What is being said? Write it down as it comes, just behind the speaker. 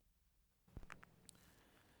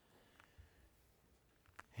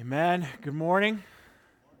Amen. Good morning.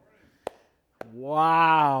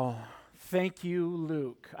 Wow. Thank you,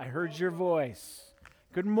 Luke. I heard your voice.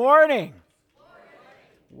 Good morning.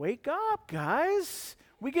 Wake up, guys.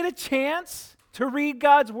 We get a chance to read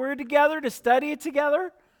God's word together, to study it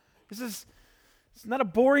together. It's not a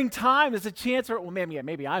boring time. It's a chance,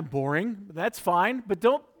 maybe I'm boring, but that's fine. But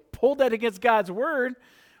don't hold that against God's word.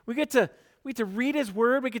 We get to read his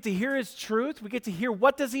word. We get to hear his truth. We get to hear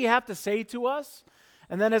what does he have to say to us.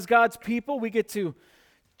 And then as God's people, we get to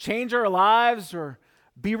change our lives or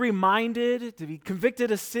be reminded, to be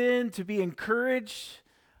convicted of sin, to be encouraged.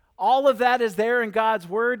 All of that is there in God's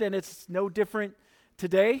word, and it's no different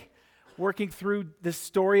today. Working through this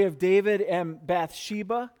story of David and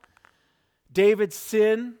Bathsheba. David's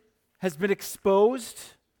sin has been exposed.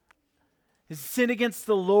 His sin against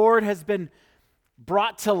the Lord has been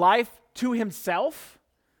brought to life to himself.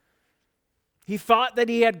 He thought that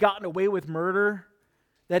he had gotten away with murder,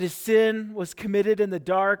 that his sin was committed in the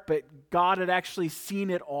dark, but God had actually seen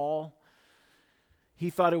it all. He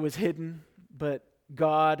thought it was hidden, but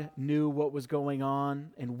God knew what was going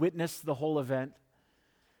on and witnessed the whole event.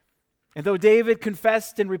 And though David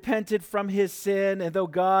confessed and repented from his sin, and though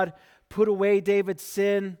God put away David's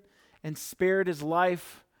sin and spared his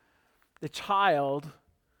life, the child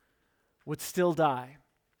would still die.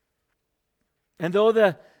 And though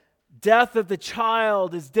the death of the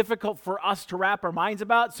child is difficult for us to wrap our minds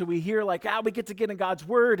about, so we hear we get to get in God's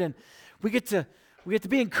word and we get to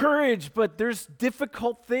be encouraged, but there's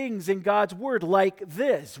difficult things in God's word like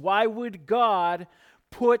this. Why would God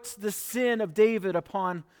put the sin of David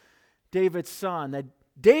upon David's son? That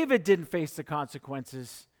David didn't face the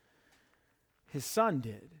consequences, his son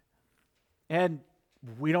did. And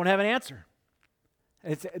we don't have an answer.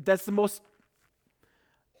 That's the most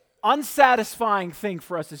unsatisfying thing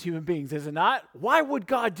for us as human beings, is it not? Why would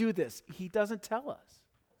God do this? He doesn't tell us.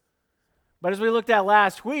 But as we looked at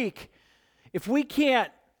last week, if we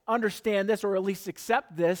can't understand this, or at least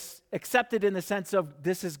accept it in the sense of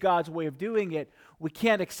this is God's way of doing it, we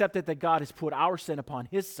can't accept it that God has put our sin upon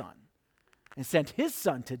his son and sent his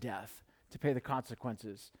son to death to pay the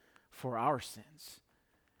consequences for our sins.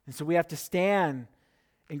 And so we have to stand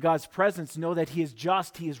in God's presence, know that he is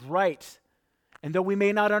just, he is right. And though we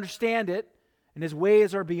may not understand it, and his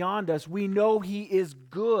ways are beyond us, we know he is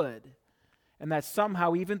good. And that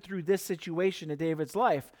somehow, even through this situation in David's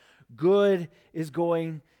life, good is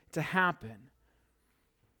going to happen.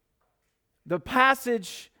 The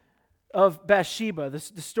passage of Bathsheba, the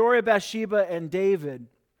story of Bathsheba and David,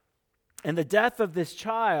 and the death of this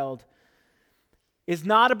child is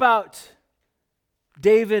not about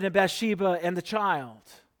David and Bathsheba and the child.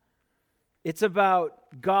 It's about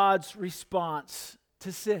God's response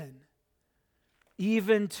to sin,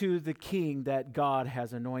 even to the king that God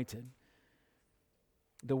has anointed.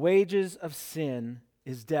 The wages of sin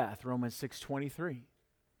is death, Romans 6:23.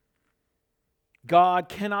 God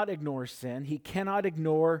cannot ignore sin. He cannot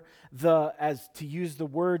ignore as to use the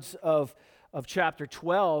words of chapter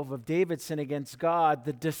 12 of David's sin against God,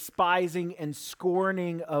 the despising and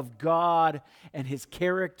scorning of God and his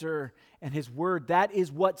character and his word. That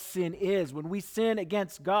is what sin is. When we sin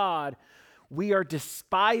against God, we are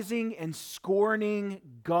despising and scorning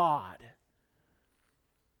God.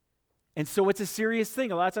 And so it's a serious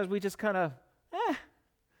thing. A lot of times we just kind of,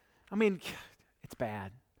 it's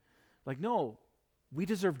bad. No, we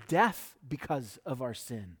deserve death because of our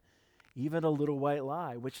sin. Even a little white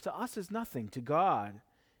lie, which to us is nothing. To God,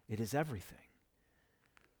 it is everything.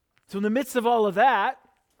 So in the midst of all of that,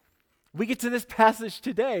 we get to this passage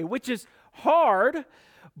today, which is hard,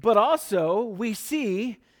 but also we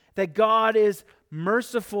see that God is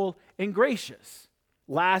merciful and gracious.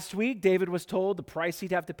 Last week, David was told the price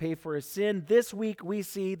he'd have to pay for his sin. This week, we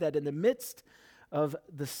see that in the midst of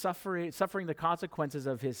the suffering the consequences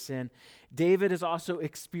of his sin, David is also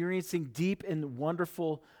experiencing the deep and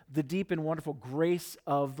wonderful grace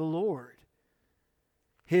of the Lord.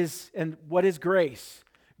 And what is grace?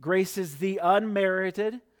 Grace is the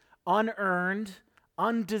unmerited, unearned,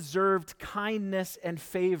 undeserved kindness and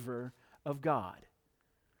favor of God.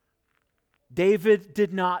 David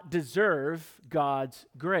did not deserve God's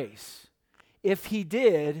grace. If he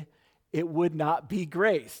did, it would not be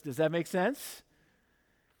grace. Does that make sense?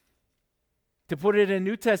 To put it in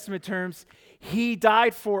New Testament terms, he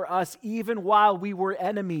died for us even while we were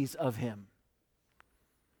enemies of him.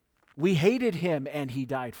 We hated him and he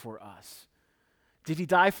died for us. Did he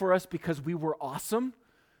die for us because we were awesome?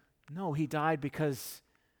 No, he died because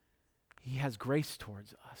he has grace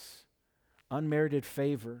towards us. Unmerited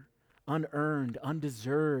favor, unearned,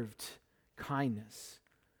 undeserved kindness.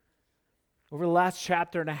 Over the last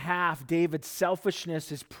chapter and a half, David's selfishness,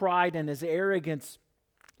 his pride, and his arrogance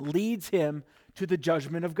leads him to the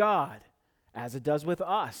judgment of God, as it does with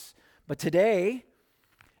us. But today,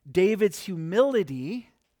 David's humility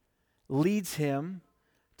leads him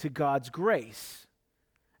to God's grace.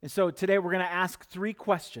 And so today we're going to ask 3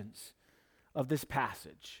 questions of this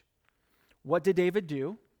passage. What did David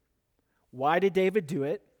do? Why did David do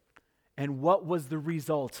it? And what was the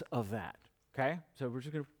result of that? Okay? So we're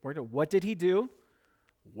going to what did he do?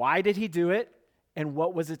 Why did he do it? And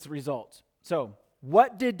what was its result? So,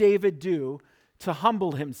 what did David do to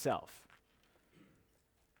humble himself?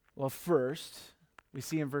 Well, first, we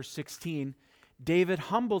see in verse 16, David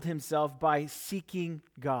humbled himself by seeking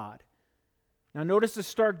God. Now notice the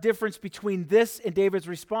stark difference between this and David's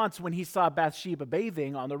response when he saw Bathsheba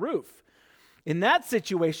bathing on the roof. In that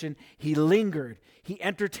situation, he lingered. He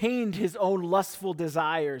entertained his own lustful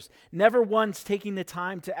desires, never once taking the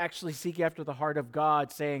time to actually seek after the heart of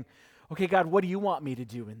God, saying, okay, God, what do you want me to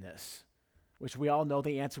do in this? Which we all know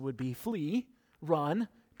the answer would be flee, run,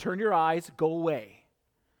 turn your eyes, go away.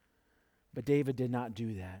 But David did not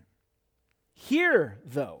do that. Here,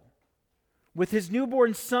 though, with his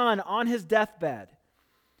newborn son on his deathbed,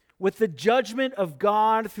 with the judgment of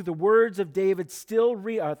God through the words of David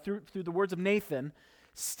through the words of Nathan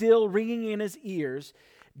still ringing in his ears,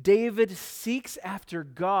 David seeks after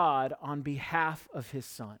God on behalf of his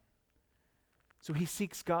son. So he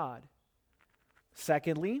seeks God.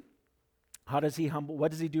 Secondly, what does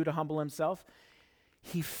he do to humble himself?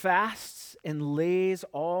 He fasts and lays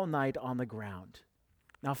all night on the ground.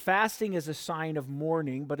 Now, fasting is a sign of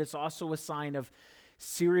mourning, but it's also a sign of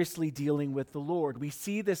seriously dealing with the Lord. We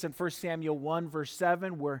see this in 1 Samuel 1, verse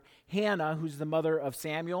 7, where Hannah, who's the mother of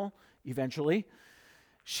Samuel, eventually,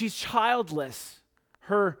 she's childless.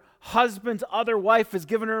 Her husband's other wife has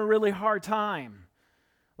given her a really hard time.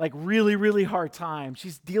 Like really, really hard time.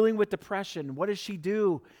 She's dealing with depression. What does she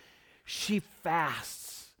do? She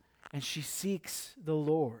fasts and she seeks the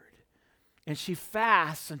Lord. And she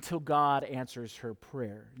fasts until God answers her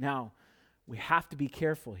prayer. Now, we have to be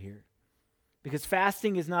careful here because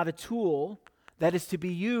fasting is not a tool that is to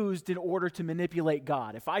be used in order to manipulate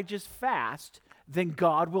God. If I just fast, then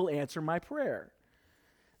God will answer my prayer.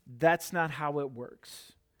 That's not how it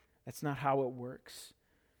works. That's not how it works.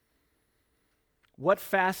 What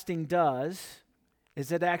fasting does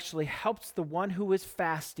is it actually helps the one who is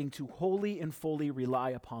fasting to wholly and fully rely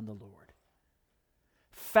upon the Lord.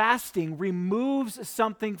 Fasting removes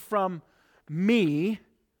something from me,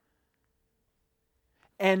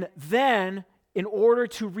 and then in order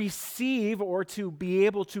to receive or to be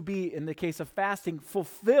able to be, in the case of fasting,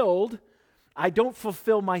 fulfilled, I don't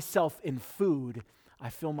fulfill myself in food. I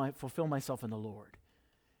fulfill myself in the Lord.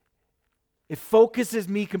 It focuses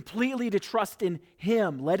me completely to trust in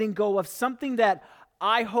Him, letting go of something that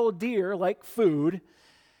I hold dear, like food,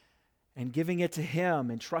 and giving it to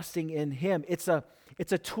Him and trusting in Him. It's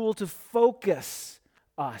a tool to focus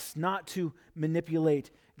us, not to manipulate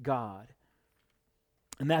God.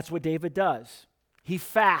 And that's what David does. He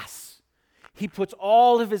fasts. He puts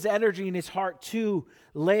all of his energy and his heart to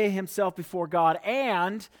lay himself before God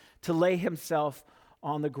and to lay himself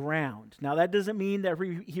on the ground. Now, that doesn't mean that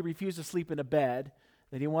he refused to sleep in a bed,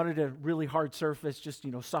 that he wanted a really hard surface, just,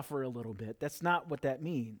 suffer a little bit. That's not what that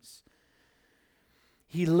means.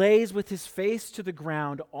 He lays with his face to the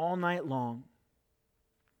ground all night long.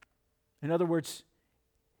 In other words,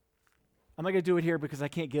 I'm not going to do it here because I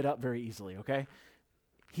can't get up very easily, okay?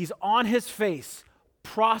 He's on his face,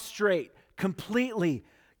 prostrate, completely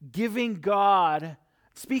giving God,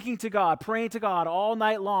 speaking to God, praying to God all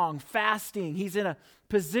night long, fasting. He's in a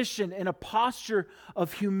position, in a posture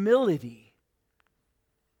of humility.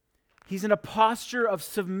 He's in a posture of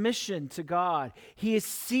submission to God. He is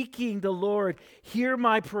seeking the Lord. Hear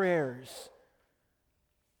my prayers.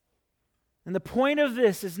 And the point of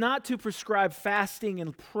this is not to prescribe fasting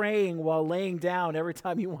and praying while laying down every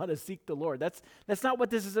time you want to seek the Lord. That's not what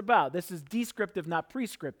this is about. This is descriptive, not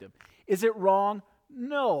prescriptive. Is it wrong?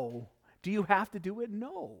 No. Do you have to do it?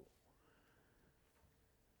 No.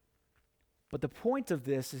 But the point of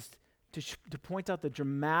this is to point out the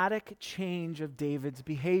dramatic change of David's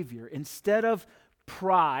behavior. Instead of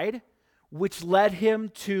pride, which led him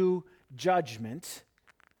to judgment,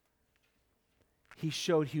 he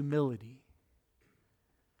showed humility.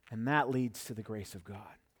 And that leads to the grace of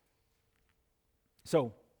God.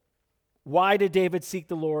 So, why did David seek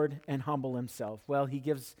the Lord and humble himself? Well, he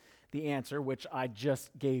gives the answer, which I just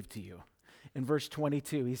gave to you. In verse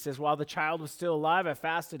 22, he says, while the child was still alive, I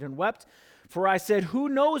fasted and wept, for I said, who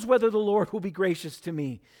knows whether the Lord will be gracious to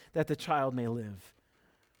me that the child may live?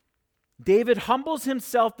 David humbles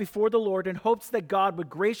himself before the Lord and hopes that God would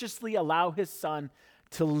graciously allow his son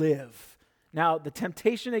to live. Now, the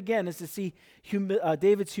temptation again is to see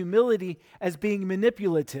David's humility as being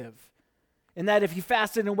manipulative, and that if he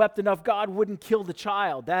fasted and wept enough, God wouldn't kill the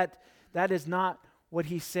child. That is not what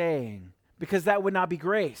he's saying, because that would not be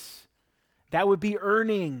grace. That would be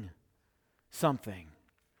earning something.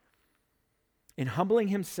 In humbling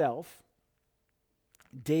himself,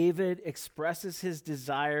 David expresses his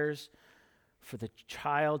desires for the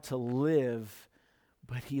child to live,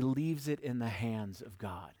 but he leaves it in the hands of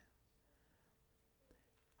God.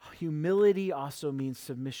 Humility also means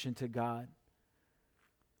submission to God.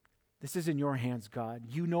 This is in your hands, God.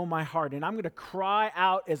 You know my heart, and I'm going to cry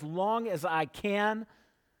out as long as I can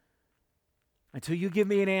until you give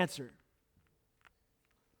me an answer.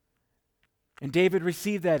 And David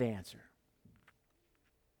received that answer.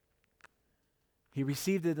 He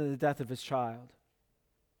received it in the death of his child.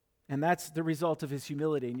 And that's the result of his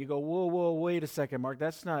humility. And you go, whoa, wait a second, Mark.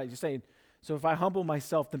 That's not, you're saying, so if I humble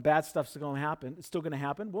myself, then bad stuff's going to happen. It's still going to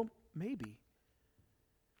happen? Well, maybe.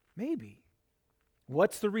 Maybe.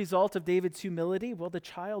 What's the result of David's humility? Well, the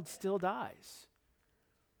child still dies.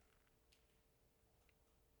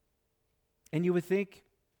 And you would think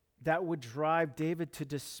that would drive David to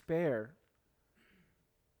despair,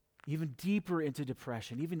 even deeper into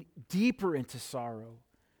depression, even deeper into sorrow.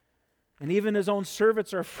 And even his own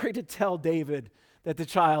servants are afraid to tell David that the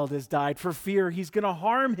child has died for fear he's going to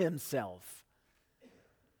harm himself.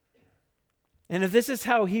 And if this is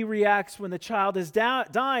how he reacts when the child is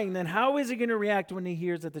dying, then how is he going to react when he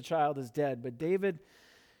hears that the child is dead? But David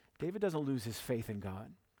doesn't lose his faith in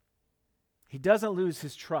God. He doesn't lose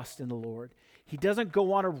his trust in the Lord. He doesn't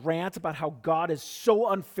go on a rant about how God is so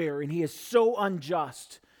unfair and he is so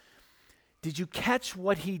unjust. Did you catch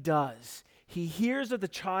what he does? He hears of the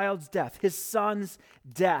child's death, his son's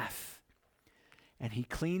death, and he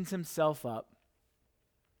cleans himself up.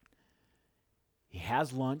 He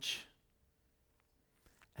has lunch,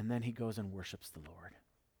 and then he goes and worships the Lord.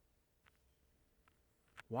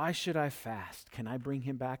 Why should I fast? Can I bring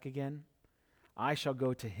him back again? I shall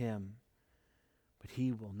go to him, but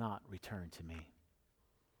he will not return to me.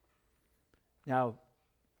 Now,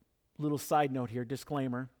 little side note here,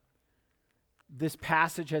 disclaimer. This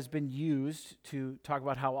passage has been used to talk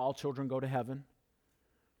about how all children go to heaven.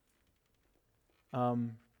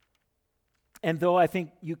 And though I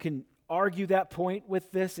think you can argue that point with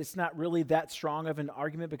this, it's not really that strong of an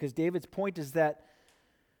argument, because David's point is that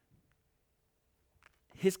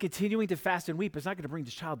his continuing to fast and weep is not going to bring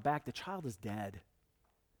the child back. The child is dead.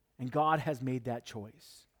 And God has made that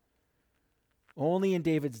choice. Only in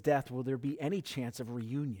David's death will there be any chance of a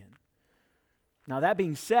reunion. Now, that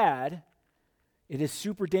being said, it is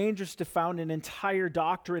super dangerous to found an entire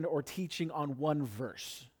doctrine or teaching on one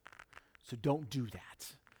verse. So don't do that.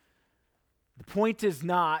 The point is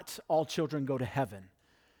not all children go to heaven.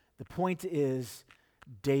 The point is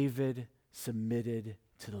David submitted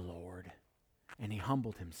to the Lord, and he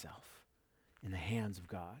humbled himself in the hands of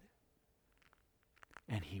God,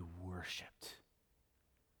 and he worshiped.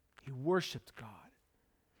 He worshiped God.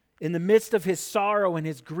 In the midst of his sorrow and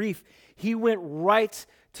his grief, he went right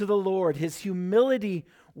to the Lord. His humility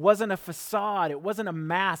wasn't a facade. It wasn't a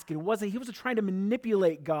mask. He wasn't trying to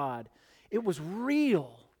manipulate God. It was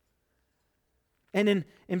real. And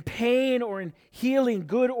in pain or in healing,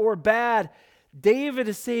 good or bad, David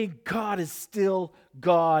is saying God is still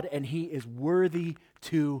God and he is worthy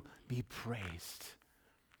to be praised.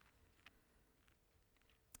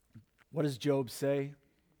 What does Job say?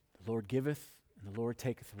 The Lord giveth and the Lord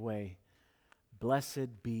taketh away.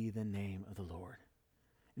 Blessed be the name of the Lord.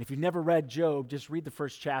 And if you've never read Job, just read the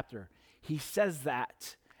first chapter. He says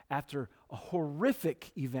that after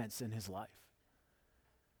horrific events in his life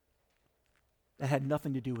that had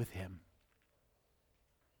nothing to do with him.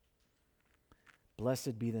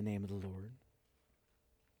 Blessed be the name of the Lord.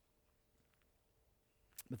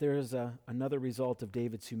 But there is another result of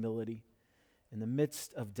David's humility. In the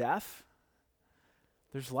midst of death,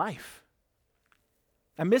 there's life.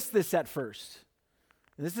 I missed this at first.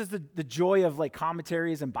 And this is the joy of like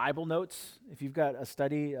commentaries and Bible notes. If you've got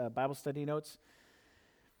Bible study notes,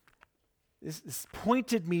 this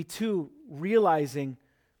pointed me to realizing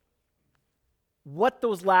what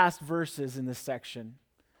those last verses in this section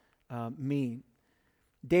mean.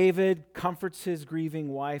 David comforts his grieving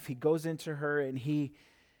wife. He goes into her and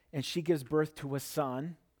she gives birth to a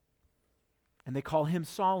son, and they call him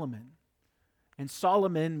Solomon. And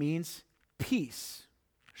Solomon means peace.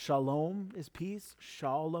 Shalom is peace.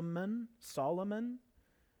 Solomon.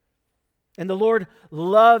 And the Lord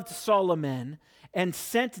loved Solomon and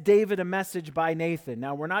sent David a message by Nathan.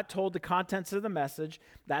 Now, we're not told the contents of the message.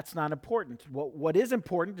 That's not important. What is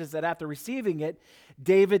important is that after receiving it,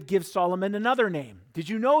 David gives Solomon another name. Did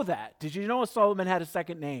you know that? Did you know Solomon had a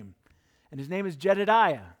second name? And his name is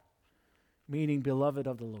Jedediah, meaning beloved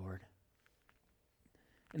of the Lord.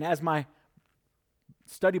 And as my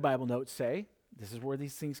study Bible notes say, this is where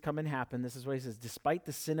these things come and happen. This is what he says, despite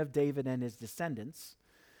the sin of David and his descendants,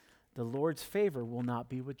 the Lord's favor will not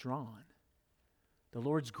be withdrawn. The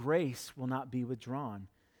Lord's grace will not be withdrawn.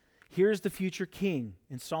 Here's the future king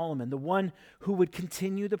in Solomon, the one who would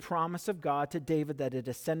continue the promise of God to David that a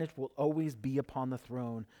descendant will always be upon the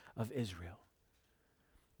throne of Israel.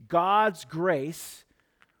 God's grace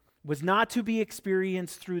was not to be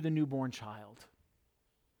experienced through the newborn child,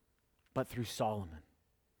 but through Solomon.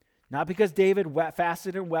 Not because David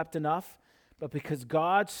fasted and wept enough, but because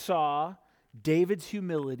God saw David's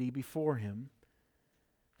humility before him.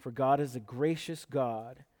 For God is a gracious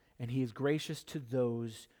God, and he is gracious to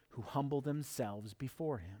those who humble themselves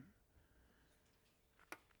before him.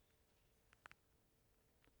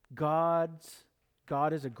 God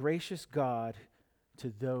is a gracious God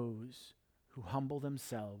to those who humble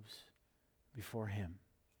themselves before him.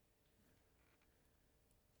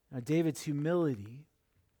 Now, David's humility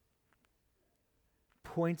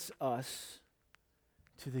points us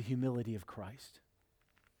to the humility of Christ,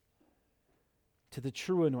 to the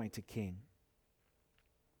true anointed king.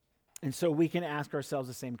 And so we can ask ourselves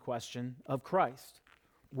the same question of Christ.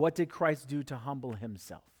 What did Christ do to humble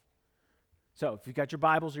himself? So if you've got your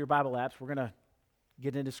Bibles or your Bible apps, we're going to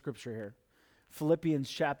get into Scripture here. Philippians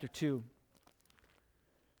chapter 2.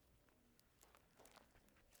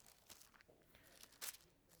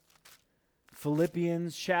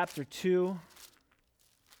 Philippians chapter 2.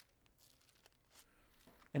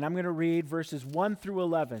 And I'm going to read verses 1 through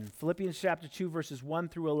 11. Philippians chapter 2, verses 1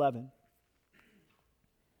 through 11.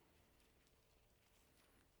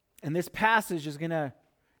 And this passage is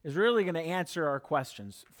really going to answer our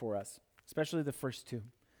questions for us, especially the first two.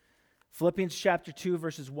 Philippians chapter 2,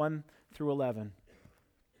 verses 1 through 11.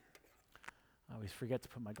 I always forget to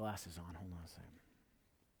put my glasses on. Hold on a second.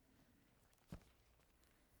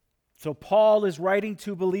 So Paul is writing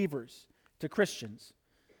to believers, to Christians,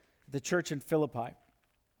 the church in Philippi.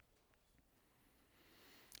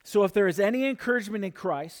 So if there is any encouragement in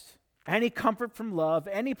Christ, any comfort from love,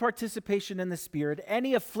 any participation in the Spirit,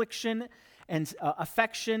 any affliction and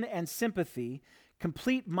affection and sympathy,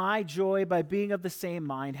 complete my joy by being of the same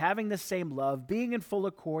mind, having the same love, being in full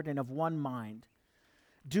accord and of one mind.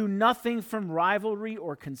 Do nothing from rivalry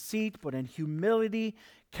or conceit, but in humility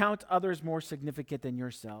count others more significant than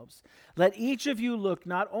yourselves. Let each of you look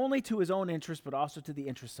not only to his own interest, but also to the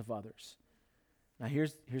interests of others. Now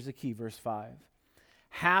here's the key, verse 5.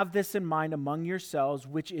 Have this in mind among yourselves,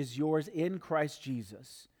 which is yours in Christ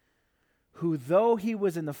Jesus, who though he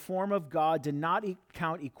was in the form of God, did not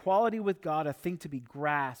count equality with God a thing to be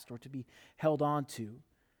grasped or to be held on to,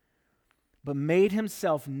 but made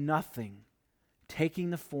himself nothing, taking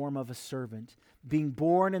the form of a servant, being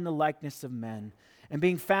born in the likeness of men, and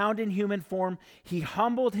being found in human form, he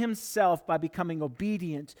humbled himself by becoming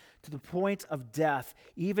obedient to the point of death,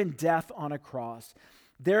 even death on a cross.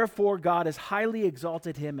 Therefore, God has highly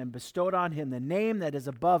exalted him and bestowed on him the name that is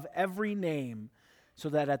above every name, so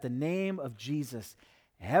that at the name of Jesus,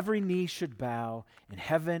 every knee should bow in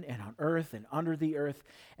heaven and on earth and under the earth,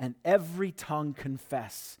 and every tongue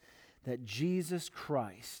confess that Jesus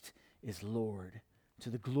Christ is Lord,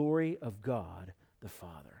 to the glory of God the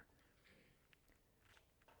Father.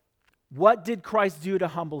 What did Christ do to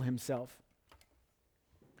humble himself?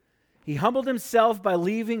 He humbled himself by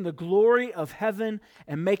leaving the glory of heaven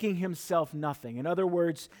and making himself nothing. In other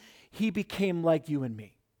words, he became like you and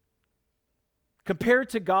me. Compared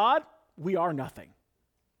to God, we are nothing.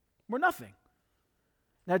 We're nothing.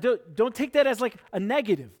 Now, don't take that as like a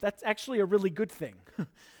negative. That's actually a really good thing.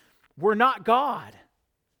 We're not God.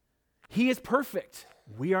 He is perfect.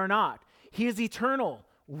 We are not. He is eternal.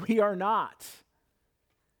 We are not.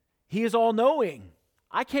 He is all-knowing.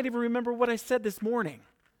 I can't even remember what I said this morning.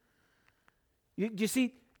 You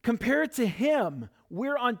see, compared to him,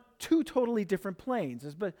 we're on two totally different planes.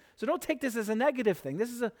 So don't take this as a negative thing. This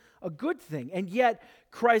is a good thing. And yet,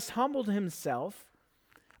 Christ humbled himself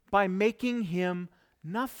by making him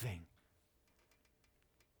nothing.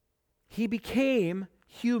 He became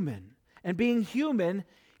human. And being human,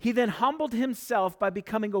 he then humbled himself by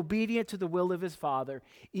becoming obedient to the will of his Father,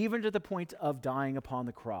 even to the point of dying upon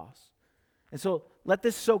the cross. And so let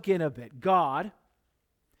this soak in a bit. God,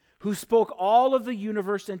 who spoke all of the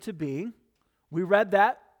universe into being. We read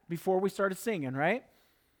that before we started singing, right?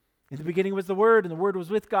 In the beginning was the Word, and the Word was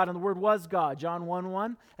with God, and the Word was God. John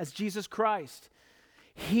 1:1, that's Jesus Christ.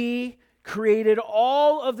 He created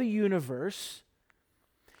all of the universe.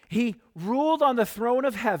 He ruled on the throne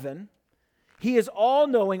of heaven. He is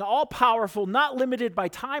all-knowing, all-powerful, not limited by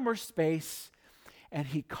time or space. And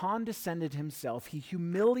he condescended himself. He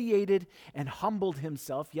humiliated and humbled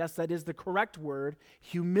himself. Yes, that is the correct word.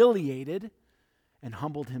 Humiliated and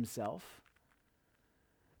humbled himself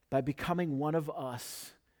by becoming one of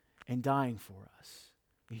us and dying for us.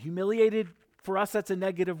 Humiliated, for us, that's a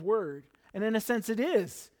negative word. And in a sense, it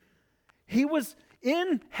is. He was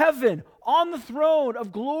in heaven, on the throne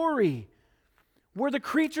of glory, where the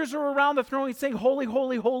creatures are around the throne. He's saying, holy,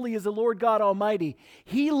 holy, holy is the Lord God Almighty.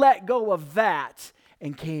 He let go of that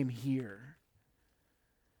and came here.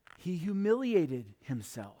 He humiliated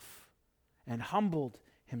himself and humbled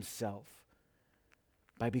himself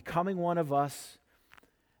by becoming one of us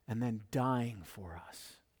and then dying for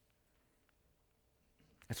us.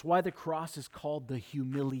 That's why the cross is called the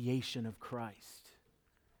humiliation of Christ.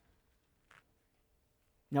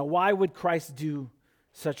 Now, why would Christ do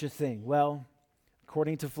such a thing? Well,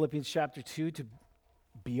 according to Philippians chapter 2, to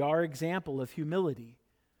be our example of humility.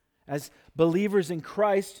 As believers in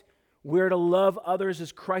Christ, we're to love others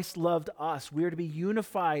as Christ loved us. We're to be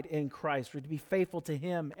unified in Christ. We're to be faithful to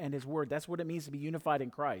Him and His Word. That's what it means to be unified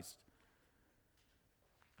in Christ.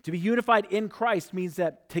 To be unified in Christ means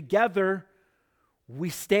that together we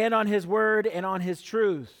stand on His Word and on His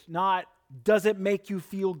truth, not does it make you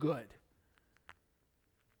feel good.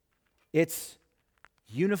 It's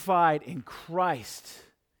unified in Christ,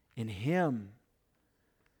 in Him.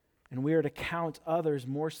 And we are to count others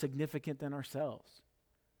more significant than ourselves.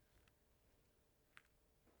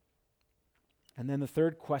 And then the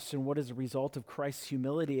third question, what is the result of Christ's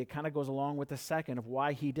humility? It kind of goes along with the second of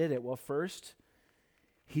why He did it. Well, first,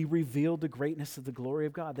 He revealed the greatness of the glory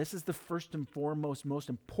of God. This is the first and foremost, most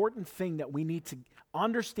important thing that we need to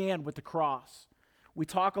understand with the cross. We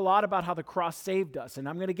talk a lot about how the cross saved us, and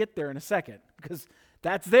I'm going to get there in a second because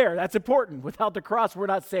that's there. That's important. Without the cross, we're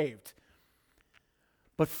not saved.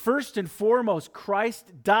 But first and foremost,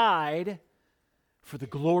 Christ died for the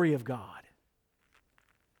glory of God.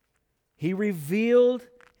 He revealed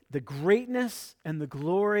the greatness and the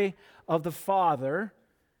glory of the Father.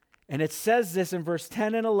 And it says this in verse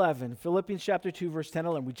 10 and 11, Philippians chapter 2, verse 10 and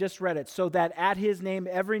 11. We just read it. So that at His name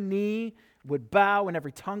every knee would bow and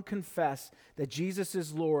every tongue confess that Jesus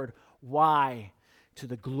is Lord. Why? To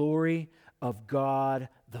the glory of God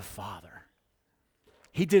the Father.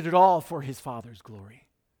 He did it all for His Father's glory.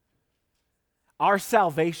 Our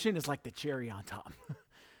salvation is like the cherry on top.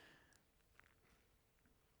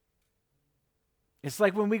 It's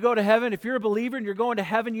like when we go to heaven, if you're a believer and you're going to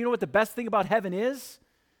heaven, you know what the best thing about heaven is?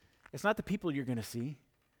 It's not the people you're going to see.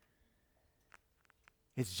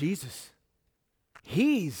 It's Jesus.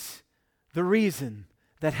 He's the reason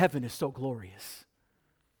that heaven is so glorious.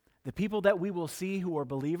 The people that we will see who are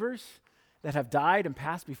believers that have died and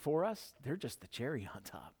passed before us, they're just the cherry on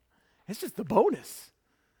top. It's just the bonus.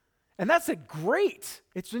 And that's great.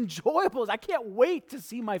 It's enjoyable. I can't wait to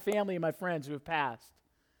see my family and my friends who have passed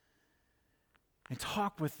and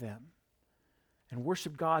talk with them and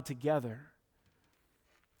worship God together.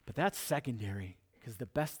 But that's secondary, because the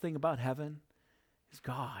best thing about heaven is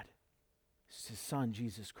God. It's His Son,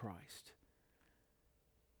 Jesus Christ.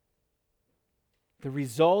 The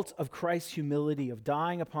result of Christ's humility of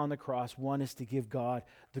dying upon the cross, one, is to give God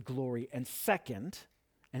the glory. And second,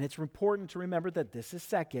 and it's important to remember that this is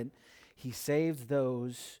second, He saves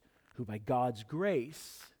those who by God's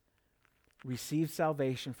grace receive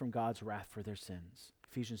salvation from God's wrath for their sins.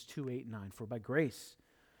 Ephesians 2, 8, and 9. For by grace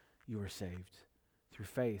you are saved through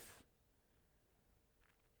faith.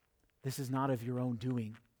 This is not of your own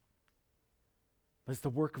doing, but it's the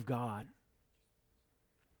work of God,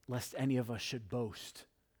 lest any of us should boast.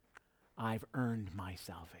 I've earned my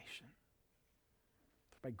salvation.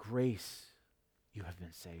 For by grace you have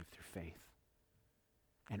been saved through faith.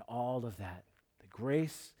 And all of that, the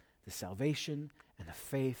grace, the salvation, and the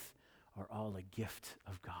faith are all a gift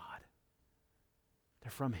of God.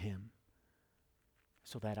 They're from Him.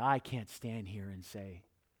 So that I can't stand here and say,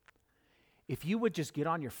 if you would just get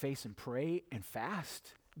on your face and pray and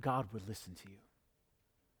fast, God would listen to you.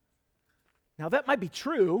 Now that might be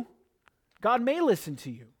true. God may listen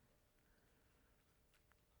to you.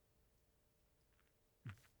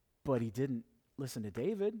 But He didn't listen to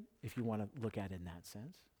David, if you want to look at it in that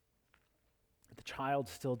sense. The child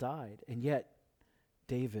still died, and yet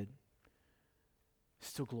David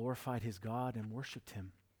still glorified his God and worshiped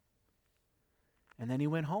Him. And then he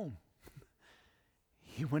went home.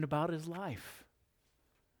 He went about his life.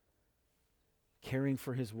 caring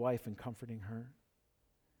for his wife and comforting her.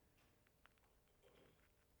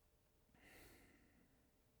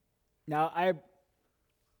 Now,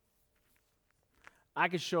 I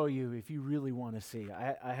could show you if you really want to see.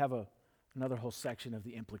 I have another whole section of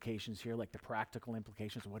the implications here, like the practical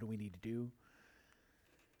implications. What do we need to do?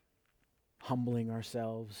 Humbling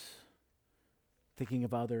ourselves, thinking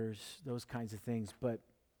of others, those kinds of things. But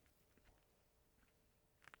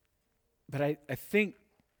I think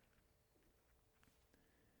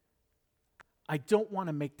I don't want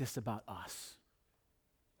to make this about us.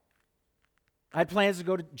 I had plans to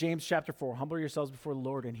go to James chapter 4. Humble yourselves before the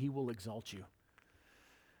Lord, and he will exalt you.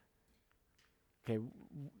 Okay,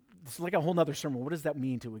 it's like a whole nother sermon. What does that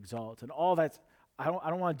mean to exalt? And all that, I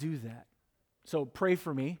don't want to do that. So pray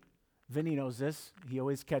for me. Vinny knows this. He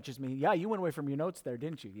always catches me. Yeah, you went away from your notes there,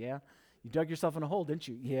 didn't you? Yeah. You dug yourself in a hole, didn't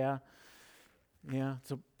you? Yeah. Yeah,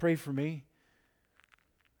 so pray for me.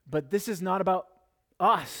 But this is not about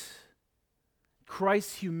us.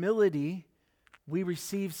 Christ's humility, we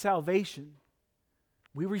receive salvation.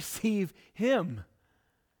 We receive him.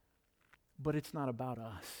 But it's not about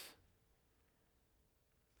us.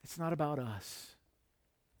 It's not about us.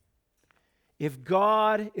 If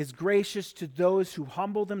God is gracious to those who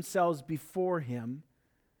humble themselves before him,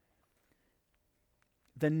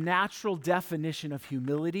 the natural definition of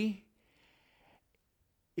humility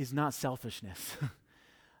is not selfishness.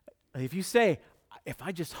 If you say, if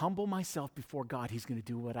I just humble myself before God, he's going to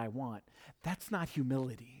do what I want, that's not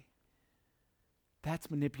humility. That's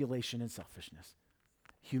manipulation and selfishness.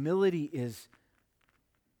 Humility is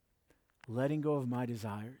letting go of my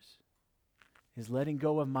desires, is letting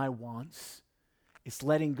go of my wants, it's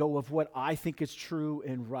letting go of what I think is true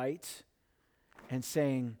and right, and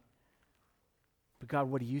saying, but God,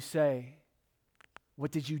 what do you say?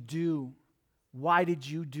 What did you do? Why did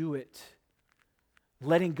you do it?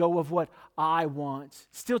 Letting go of what I want.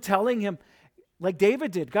 Still telling him, like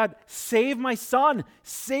David did, God, save my son,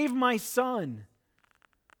 save my son.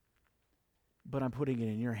 But I'm putting it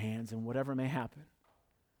in your hands, and whatever may happen,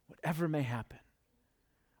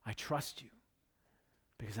 I trust you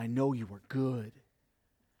because I know you were good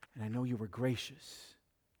and I know you were gracious.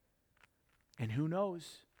 And who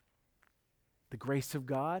knows? The grace of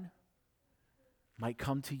God might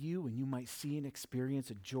come to you and you might see and experience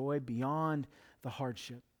a joy beyond the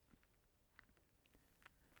hardship.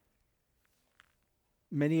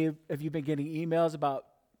 Many of you have been getting emails about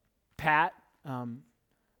Pat,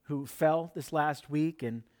 who fell this last week,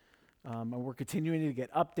 and we're continuing to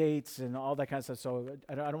get updates and all that kind of stuff, so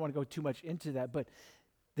I don't want to go too much into that, but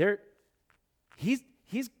he's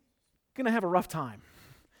going to have a rough time.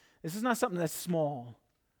 This is not something that's small.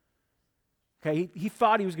 Okay, he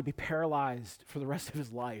thought he was going to be paralyzed for the rest of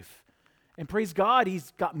his life. And praise God,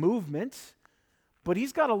 he's got movement, but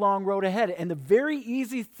he's got a long road ahead. And the very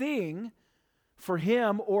easy thing for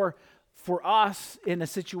him or for us in a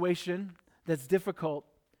situation that's difficult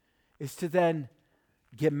is to then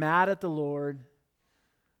get mad at the Lord,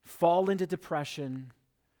 fall into depression,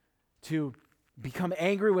 to become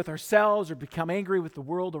angry with ourselves or become angry with the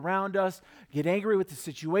world around us, get angry with the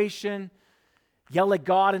situation, yell at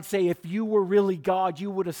God and say, if you were really God, you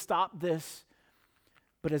would have stopped this.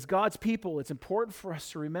 But as God's people, it's important for us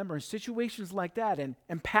to remember in situations like that,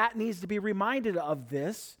 and Pat needs to be reminded of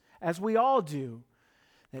this, as we all do,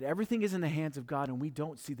 that everything is in the hands of God and we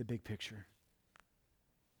don't see the big picture.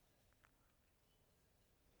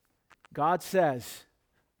 God says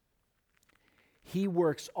he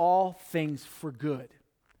works all things for good.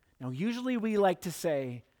 Now, usually we like to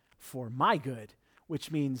say, for my good,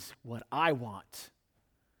 which means what I want.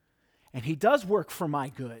 And he does work for my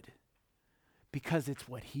good because it's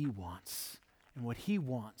what he wants. And what he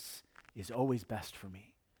wants is always best for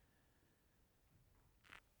me.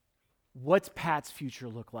 What's Pat's future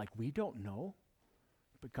look like? We don't know,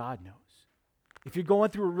 but God knows. If you're going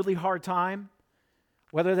through a really hard time,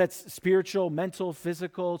 whether that's spiritual, mental,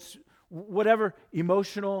 physical, whatever,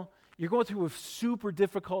 emotional, you're going through a super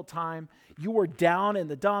difficult time, you are down in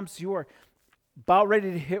the dumps, you are about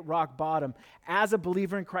ready to hit rock bottom. As a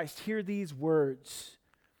believer in Christ, hear these words.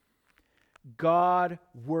 God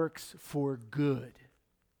works for good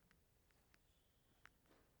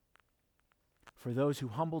for those who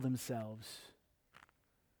humble themselves,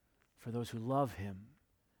 for those who love him,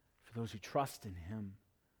 for those who trust in him,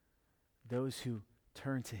 those who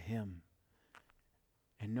turn to him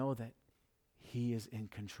and know that he is in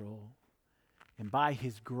control. And by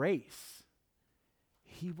his grace,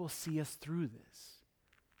 he will see us through this.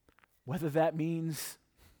 Whether that means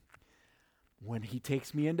when he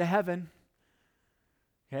takes me into heaven,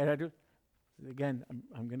 okay, again,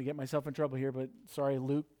 I'm going to get myself in trouble here, but sorry,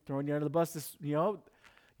 Luke, throwing you under the bus. You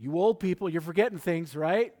old people, you're forgetting things,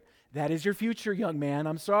 right? That is your future, young man.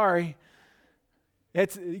 I'm sorry.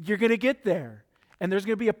 You're going to get there. And there's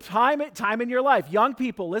going to be a time in your life. Young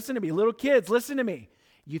people, listen to me. Little kids, listen to me.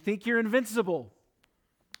 You think you're invincible.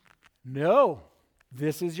 No,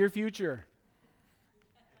 this is your future.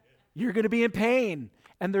 You're going to be in pain,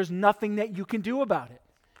 and there's nothing that you can do about it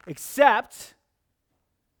except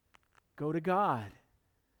go to God.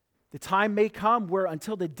 The time may come where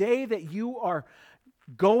until the day that you are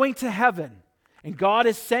going to heaven and God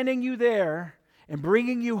is sending you there and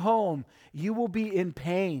bringing you home, you will be in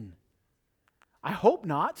pain. I hope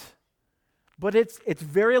not, but it's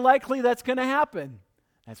very likely that's going to happen.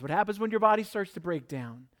 That's what happens when your body starts to break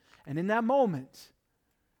down. And in that moment,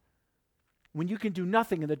 when you can do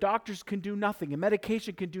nothing and the doctors can do nothing and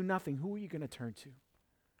medication can do nothing, who are you going to turn to?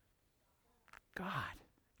 God.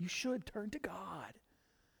 You should turn to God.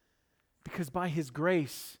 Because by His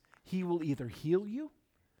grace, He will either heal you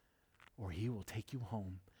or He will take you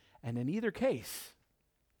home. And in either case,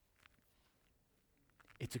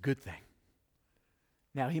 it's a good thing.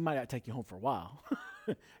 Now, He might not take you home for a while.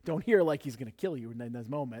 Don't hear like He's going to kill you in this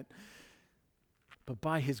moment. But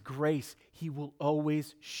by His grace, He will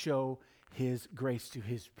always show His grace to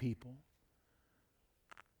His people.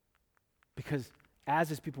 Because as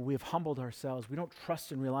His people, we have humbled ourselves. We don't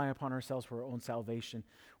trust and rely upon ourselves for our own salvation.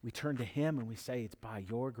 We turn to Him and we say, it's by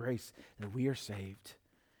your grace that we are saved.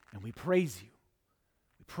 And we praise you.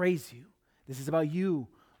 We praise you. This is about you,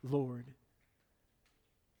 Lord.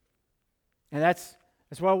 And that's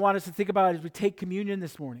what I want us to think about as we take communion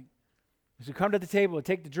this morning. As we come to the table, we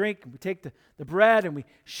take the drink, and we take the bread, and we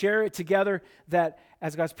share it together, that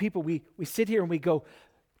as God's people, we sit here and we go,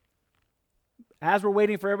 as we're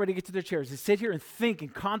waiting for everybody to get to their chairs, to sit here and think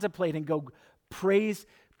and contemplate and go, praise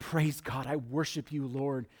God, I worship you,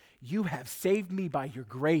 Lord. You have saved me by your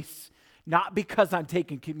grace, not because I'm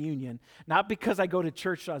taking communion, not because I go to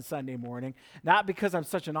church on Sunday morning, not because I'm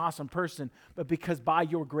such an awesome person, but because by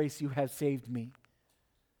your grace you have saved me.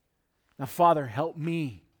 Now, Father, help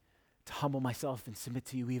me to humble myself and submit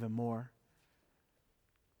to you even more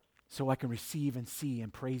so I can receive and see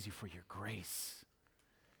and praise you for your grace.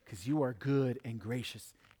 Because you are good and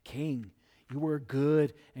gracious King. You are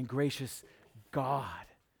good and gracious God.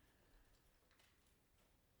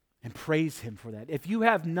 And praise Him for that. If you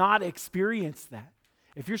have not experienced that,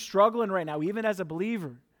 if you're struggling right now, even as a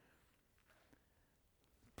believer,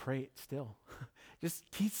 pray it still. Just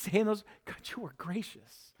keep saying those, God, you are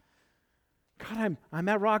gracious. God, I'm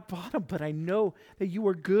at rock bottom, but I know that you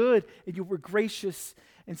are good and you were gracious.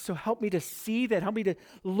 And so help me to see that. Help me to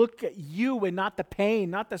look at you and not the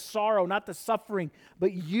pain, not the sorrow, not the suffering,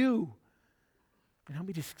 but you. And help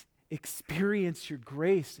me to experience your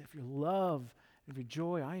grace, of your love, of your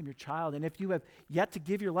joy. I am your child. And if you have yet to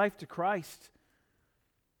give your life to Christ,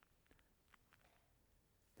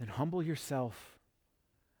 then humble yourself.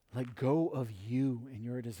 Let go of you and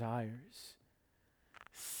your desires.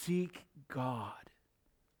 Seek God,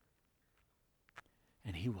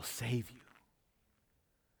 and He will save you.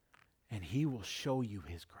 And He will show you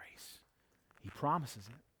His grace. He promises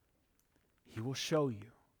it. He will show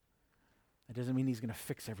you. That doesn't mean He's going to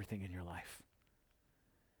fix everything in your life.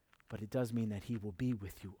 But it does mean that He will be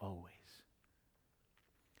with you always.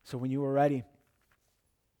 So when you are ready,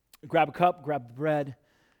 grab a cup, grab the bread,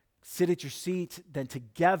 sit at your seat, then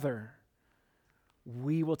together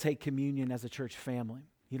we will take communion as a church family.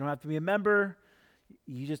 You don't have to be a member.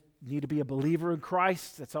 You just need to be a believer in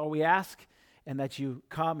Christ. That's all we ask. And that you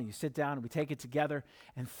come and you sit down and we take it together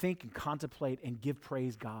and think and contemplate and give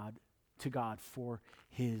praise to God for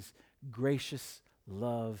His gracious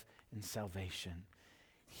love and salvation.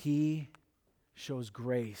 He shows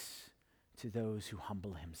grace to those who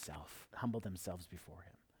humble themselves before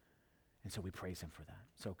Him. And so we praise Him for that.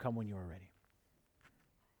 So come when you are ready.